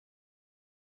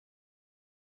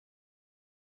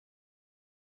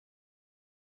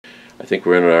I think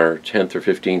we're in our 10th or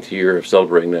 15th year of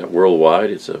celebrating that worldwide.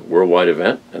 It's a worldwide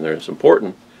event, and it's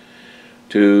important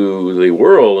to the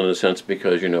world in a sense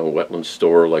because, you know, wetlands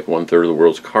store like 1/3 of the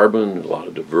world's carbon, a lot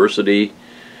of diversity,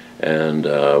 and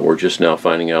we're just now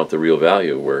finding out the real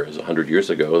value, whereas 100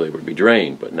 years ago they would be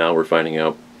drained, but now we're finding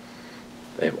out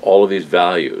they have all of these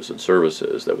values and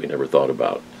services that we never thought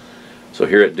about. So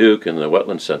here at Duke in the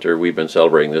Wetland Center, we've been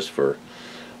celebrating this for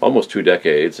almost 2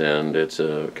 decades, and it's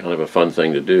a kind of a fun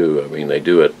thing to do. I mean, they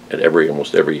do it at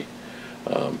almost every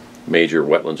major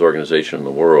wetlands organization in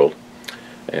the world,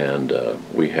 and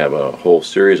we have a whole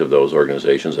series of those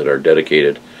organizations that are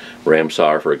dedicated.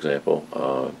 Ramsar, for example,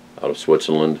 out of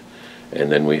Switzerland,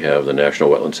 and then we have the National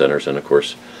Wetland Centers, and of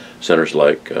course centers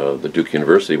like the Duke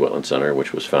University Wetland Center,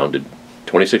 which was founded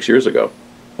 26 years ago.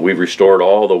 We've restored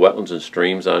all the wetlands and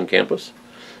streams on campus.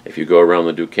 If you go around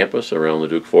the Duke campus, around the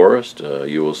Duke Forest,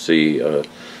 you will see,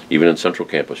 even in Central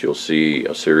Campus, you'll see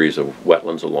a series of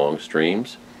wetlands along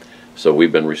streams. So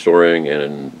we've been restoring,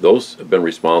 and those have been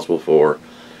responsible for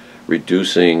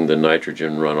reducing the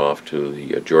nitrogen runoff to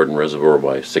the Jordan Reservoir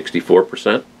by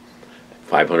 64%,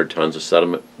 500 tons of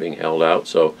sediment being held out.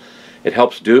 So it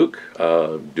helps Duke.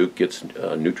 Duke gets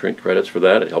nutrient credits for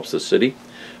that. It helps the city.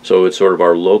 So it's sort of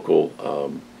our local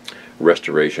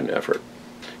restoration effort.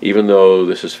 Even though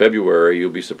this is February, you'll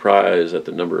be surprised at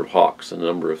the number of hawks and the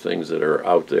number of things that are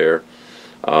out there.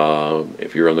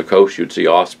 If you're on the coast, you'd see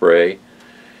osprey.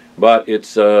 But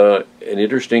it's an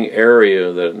interesting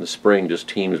area that in the spring just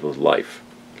teems with life.